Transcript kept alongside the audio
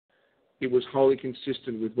it was wholly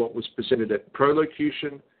consistent with what was presented at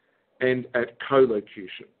prolocution and at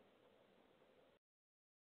collocution.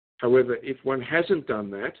 However, if one hasn't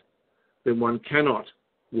done that, then one cannot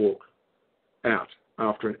walk out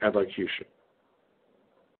after an allocution.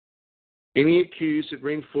 Any accused that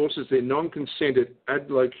reinforces their non-consent at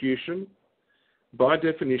adlocution, by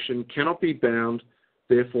definition, cannot be bound,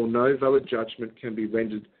 therefore no valid judgment can be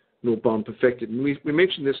rendered nor bond perfected. And we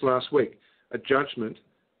mentioned this last week. A judgment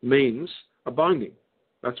means a binding.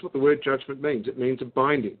 That's what the word judgment means. It means a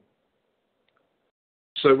binding.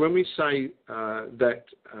 So when we say that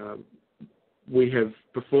we have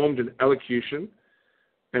performed an allocution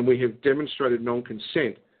and we have demonstrated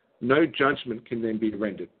non-consent, no judgment can then be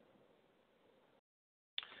rendered.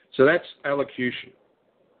 So that's allocution.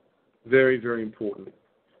 Very, very important.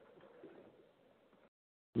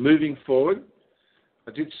 Moving forward,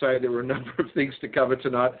 I did say there were a number of things to cover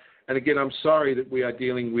tonight. And again, I'm sorry that we are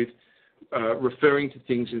dealing with referring to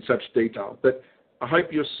things in such detail. But I hope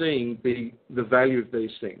you're seeing the value of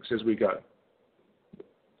these things as we go.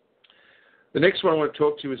 The next one I want to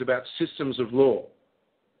talk to you is about systems of law.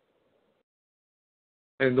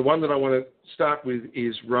 And the one that I want to start with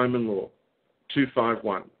is Roman law,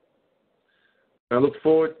 251. I look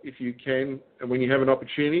forward, if you can, and when you have an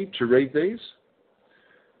opportunity, to read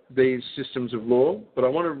these systems of law, but I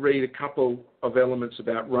want to read a couple of elements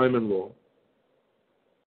about Roman law.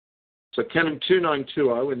 So Canon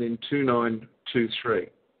 2920 and then 2923.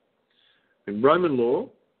 And Roman law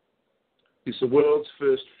is the world's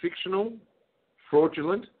first fictional,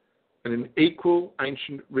 fraudulent, and an equal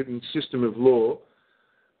ancient written system of law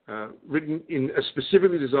written in a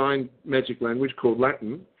specifically designed magic language called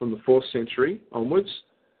Latin from the 4th century onwards,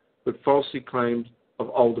 but falsely claimed of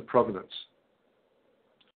older provenance.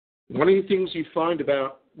 One of the things you find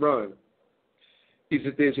about Rome is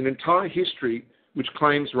that there's an entire history which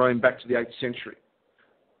claims Rome back to the 8th century.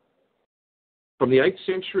 From the 8th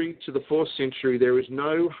century to the 4th century, there is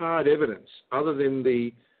no hard evidence other than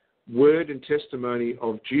the word and testimony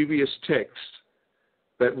of dubious text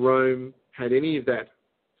that Rome had any of that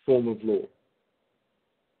form of law.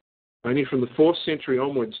 Only from the 4th century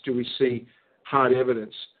onwards do we see hard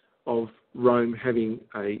evidence of Rome having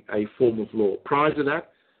a form of law. Prior to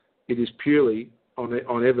that, it is purely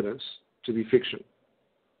on evidence to be fiction.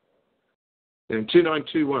 Now in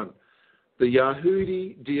 2921, the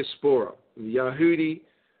Yahudi diaspora. And the Yahudi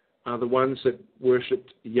are the ones that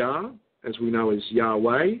worshipped Yah, as we know as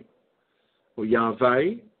Yahweh or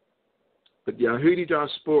Yahweh, but Yahudi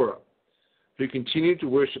diaspora, who continued to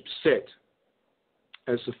worship Set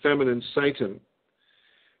as the feminine Satan,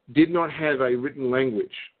 did not have a written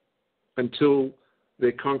language until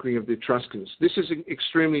their conquering of the Etruscans. This is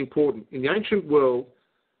extremely important. In the ancient world,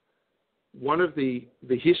 one of the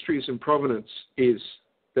histories and provenance is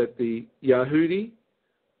that the Yahudi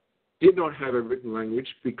did not have a written language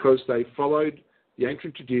because they followed the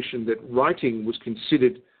ancient tradition that writing was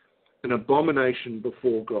considered an abomination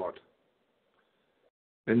before God.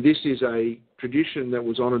 And this is a tradition that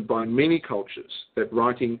was honoured by many cultures, that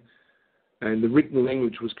writing and the written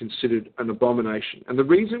language was considered an abomination. And the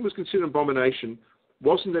reason it was considered an abomination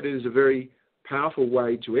wasn't that it is a very powerful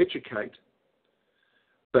way to educate,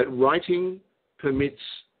 but writing permits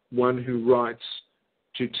one who writes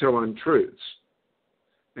to tell untruths.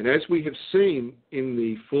 And as we have seen in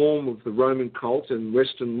the form of the Roman cult and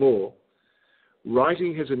Western law,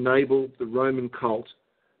 writing has enabled the Roman cult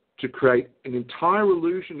to create an entire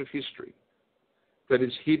illusion of history that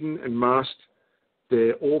is hidden and masked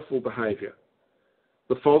their awful behaviour,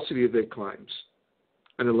 the falsity of their claims,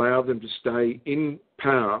 and allow them to stay in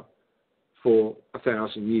power for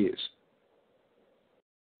 1,000 years.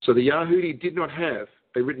 So the Yahudi did not have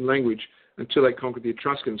a written language until they conquered the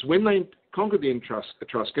Etruscans. When they conquered the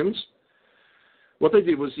Etruscans, what they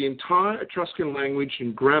did was the entire Etruscan language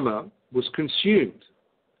and grammar was consumed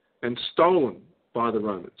and stolen by the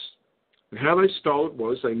Romans. And how they stole it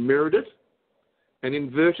was they mirrored it and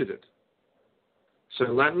inverted it. So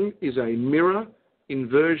Latin is a mirror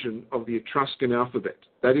inversion of the Etruscan alphabet.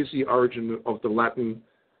 That is the origin of the Latin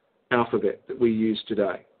alphabet that we use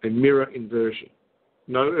today, a mirror inversion,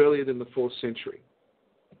 no earlier than the 4th century.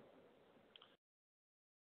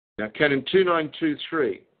 Now, Canon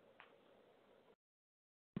 2923,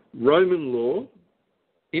 Roman law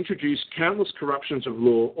introduced countless corruptions of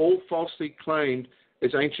law, all falsely claimed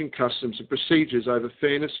as ancient customs and procedures over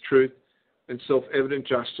fairness, truth, and self-evident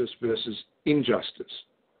justice versus injustice.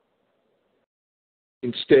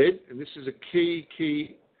 Instead, and this is a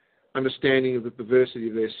key understanding of the perversity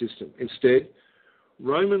of their system, instead,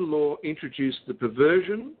 Roman law introduced the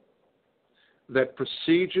perversion that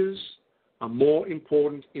procedures are more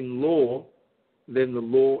important in law than the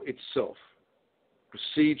law itself.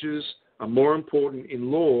 Procedures are more important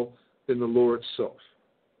in law than the law itself.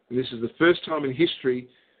 And this is the first time in history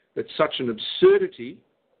that such an absurdity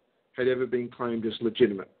had ever been claimed as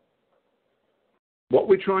legitimate. What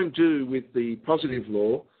we try and do with the positive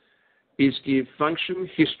law is give function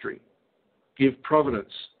history, give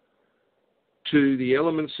provenance to the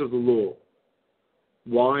elements of the law.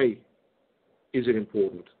 Why is it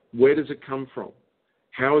important? Where does it come from?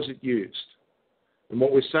 How is it used? And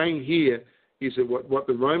what we're saying here is that what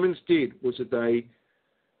the Romans did was that they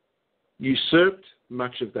usurped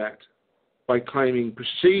much of that by claiming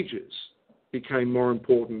procedures became more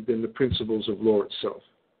important than the principles of law itself.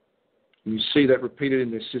 And you see that repeated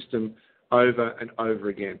in their system over and over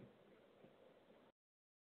again.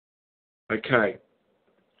 Okay,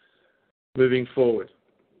 moving forward.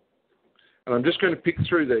 And I'm just going to pick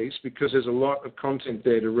through these because there's a lot of content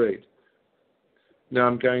there to read. Now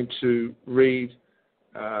I'm going to read,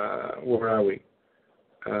 where are we?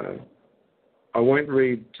 I won't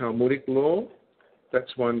read Talmudic law.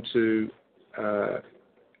 That's one to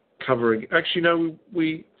cover. Actually, no,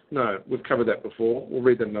 we've covered that before. We'll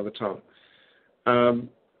read that another time.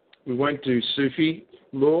 We won't do Sufi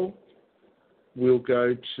law. We'll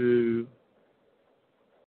go to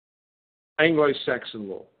Anglo-Saxon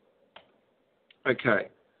law. Okay.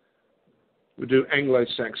 We'll do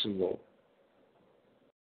Anglo-Saxon law.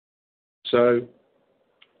 So,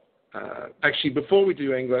 actually, before we do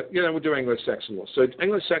we'll do Anglo-Saxon law. So,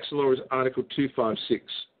 Anglo-Saxon law is Article 256.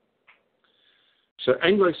 So,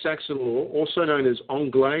 Anglo-Saxon law, also known as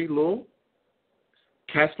Anglais law,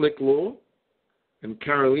 Catholic law, and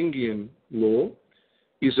Carolingian law,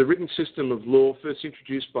 is a written system of law first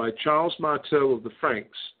introduced by Charles Martel of the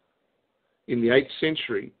Franks in the 8th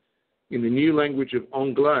century in the new language of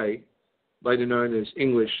Anglais, later known as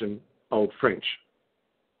English and Old French.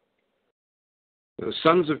 The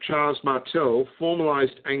sons of Charles Martel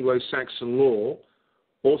formalised Anglo-Saxon law,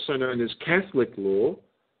 also known as Catholic law,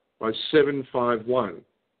 by 751,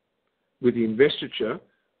 with the investiture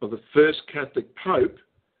of the first Catholic Pope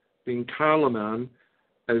being Carloman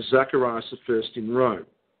as Zacharias I in Rome.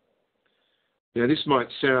 Now, this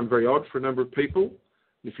might sound very odd for a number of people.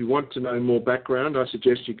 If you want to know more background, I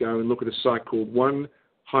suggest you go and look at a site called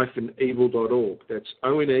one-evil.org. That's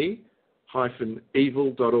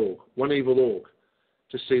one-evil.org, one-evil.org,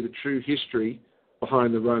 to see the true history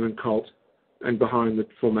behind the Roman cult and behind the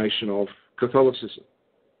formation of Catholicism.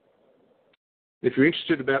 If you're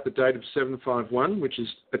interested about the date of 751, which is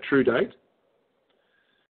a true date,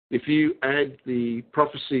 if you add the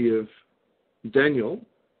prophecy of Daniel,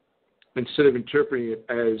 instead of interpreting it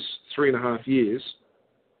as 3.5 years,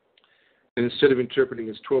 and instead of interpreting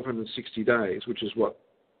it as 1,260 days, which is what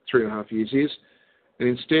 3.5 years is, and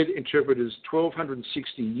instead interpret it as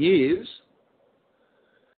 1,260 years,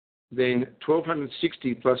 then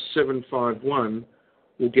 1,260 plus 751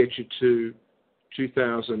 will get you to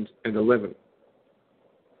 2011.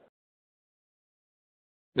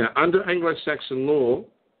 Now, under Anglo-Saxon law,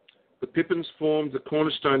 the Pippins formed the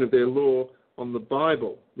cornerstone of their law on the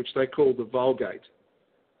Bible, which they called the Vulgate.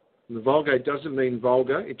 And the Vulgate doesn't mean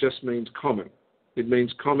vulgar, it just means common. It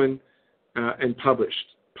means common and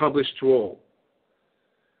published to all.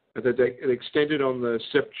 And it extended on the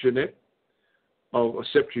Septuagint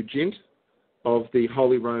of the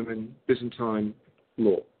Holy Roman Byzantine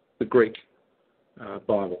law, the Greek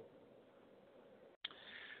Bible.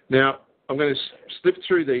 Now, I'm going to slip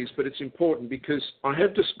through these, but it's important because I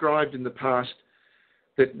have described in the past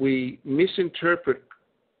that we misinterpret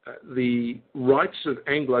the rights of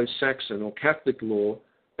Anglo-Saxon or Catholic law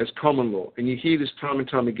as common law. And you hear this time and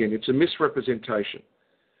time again. It's a misrepresentation,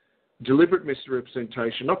 deliberate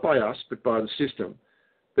misrepresentation, not by us, but by the system,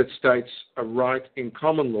 that states a right in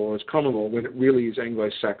common law as common law when it really is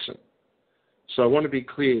Anglo-Saxon. So I want to be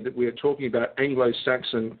clear that we are talking about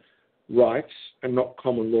Anglo-Saxon rights and not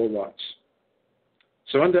common law rights.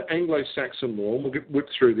 So under Anglo-Saxon law, we'll whip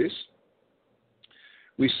through this,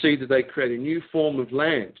 we see that they create a new form of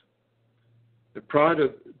land. Prior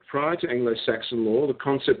to Anglo-Saxon law, the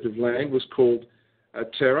concept of land was called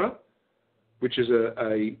terra, which is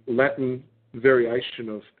a Latin variation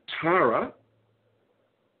of tara,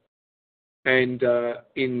 and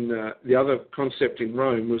in the other concept in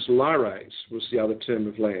Rome was lares, was the other term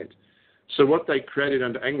of land. So what they created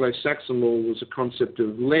under Anglo-Saxon law was a concept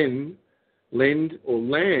of lend or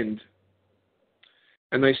land.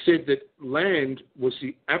 And they said that land was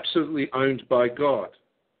absolutely owned by God,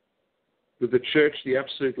 with the church the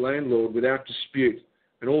absolute landlord without dispute,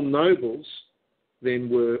 and all nobles then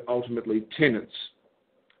were ultimately tenants.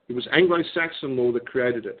 It was Anglo-Saxon law that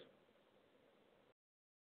created it.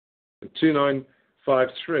 In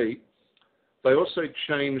 2953, they also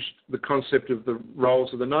changed the concept of the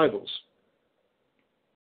roles of the nobles.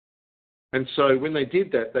 And so when they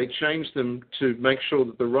did that, they changed them to make sure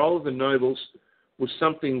that the role of the nobles was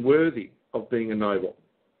something worthy of being a noble,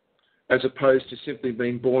 as opposed to simply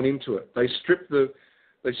being born into it. They stripped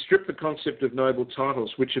the concept of noble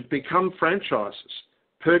titles, which had become franchises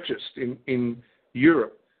purchased in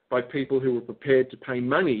Europe by people who were prepared to pay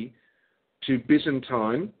money to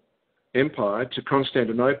Byzantine Empire, to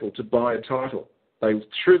Constantinople, to buy a title. They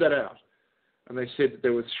threw that out, and they said that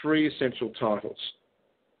there were three essential titles,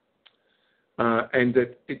 and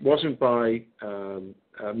that it wasn't by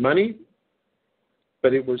money,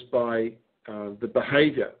 but it was by the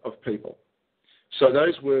behaviour of people. So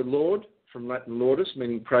those were Lord, from Latin laudus,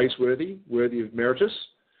 meaning praiseworthy, worthy of meritus,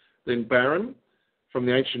 then Baron, from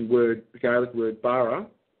the ancient word, the Gaelic word bara,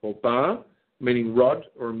 or bar, meaning rod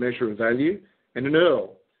or a measure of value, and an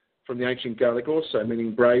Earl, from the ancient Gaelic also,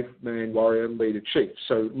 meaning brave man, warrior, leader, chief.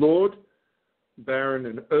 So Lord, Baron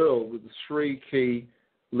and Earl were the three key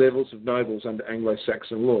levels of nobles under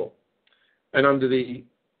Anglo-Saxon law. And under the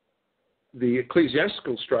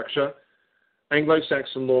ecclesiastical structure,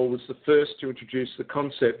 Anglo-Saxon law was the first to introduce the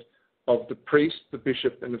concept of the priest, the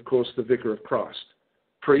bishop, and of course the vicar of Christ.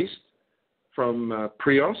 Priest, from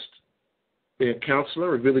priost, being a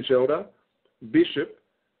counsellor, a village elder. Bishop,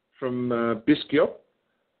 from bisciop,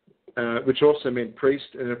 which also meant priest,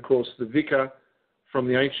 and of course the vicar, from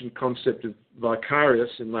the ancient concept of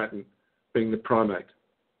vicarius in Latin, being the primate.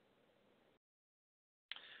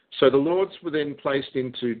 So the lords were then placed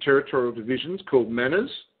into territorial divisions called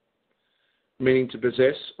manors, meaning to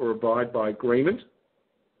possess or abide by agreement,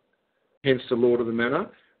 hence the lord of the manor.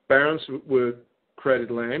 Barons were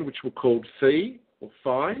created land, which were called fee or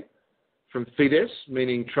fie, from fides,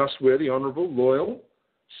 meaning trustworthy, honourable, loyal,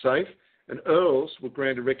 safe, and earls were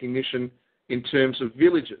granted recognition in terms of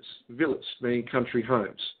villages, villas, meaning country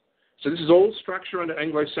homes. So this is all structure under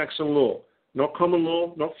Anglo-Saxon law, not common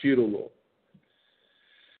law, not feudal law.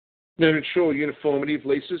 Now, to ensure uniformity of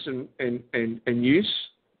leases and use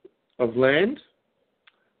of land,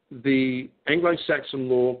 the Anglo-Saxon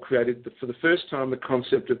law created, for the first time, the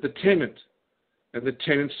concept of the tenant and the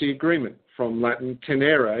tenancy agreement, from Latin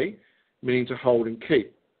tenere, meaning to hold and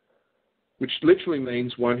keep, which literally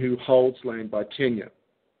means one who holds land by tenure.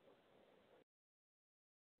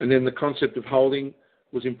 And then the concept of holding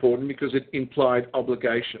was important because it implied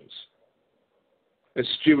obligations as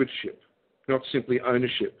stewardship, not simply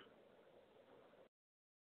ownership.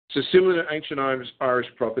 So similar to ancient Irish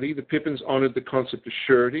property, the Pippins honoured the concept of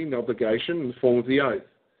surety and obligation in the form of the oath.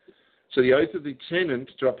 So the oath of the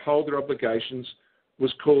tenant to uphold their obligations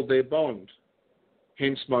was called their bond.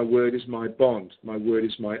 Hence, my word is my bond, my word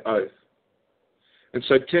is my oath. And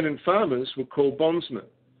so tenant farmers were called bondsmen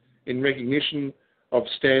in recognition of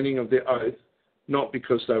standing of their oath, not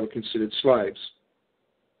because they were considered slaves.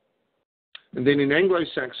 And then in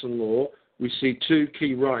Anglo-Saxon law, we see two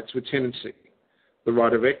key rights with tenancy: the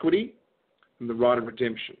right of equity and the right of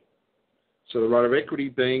redemption. So the right of equity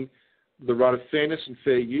being the right of fairness and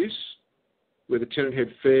fair use, where the tenant had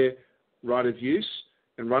fair right of use,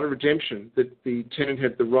 and right of redemption, that the tenant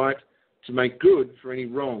had the right to make good for any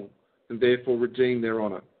wrong and therefore redeem their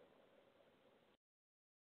honour.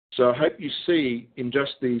 So I hope you see in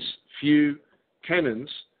just these few canons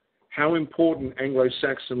how important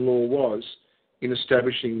Anglo-Saxon law was in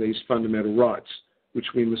establishing these fundamental rights, which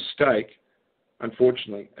we mistake,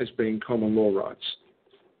 unfortunately, as being common law rights.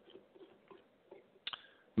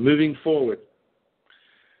 Moving forward.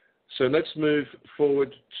 So let's move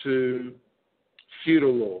forward to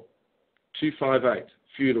feudal law, 258,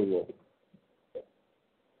 feudal law.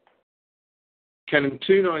 Canon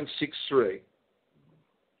 2963.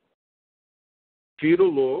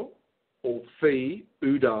 Feudal law, or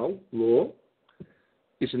feudal law,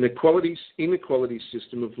 is an inequality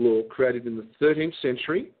system of law created in the 13th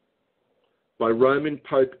century by Roman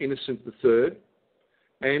Pope Innocent III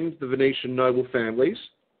and the Venetian noble families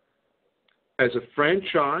as a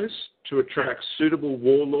franchise to attract suitable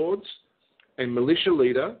warlords and militia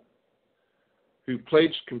leader who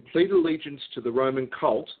pledged complete allegiance to the Roman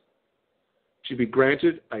cult to be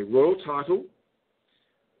granted a royal title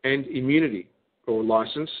and immunity or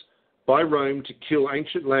license by Rome to kill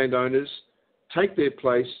ancient landowners, take their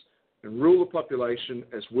place, and rule the population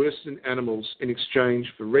as worse than animals in exchange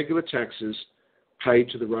for regular taxes paid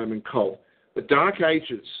to the Roman cult. The Dark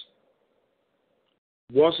Ages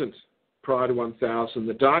wasn't prior to 1000.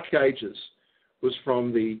 The Dark Ages was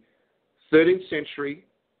from the 13th century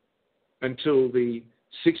until the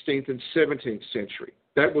 16th and 17th century.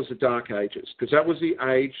 That was the Dark Ages, because that was the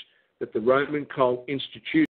age that the Roman cult instituted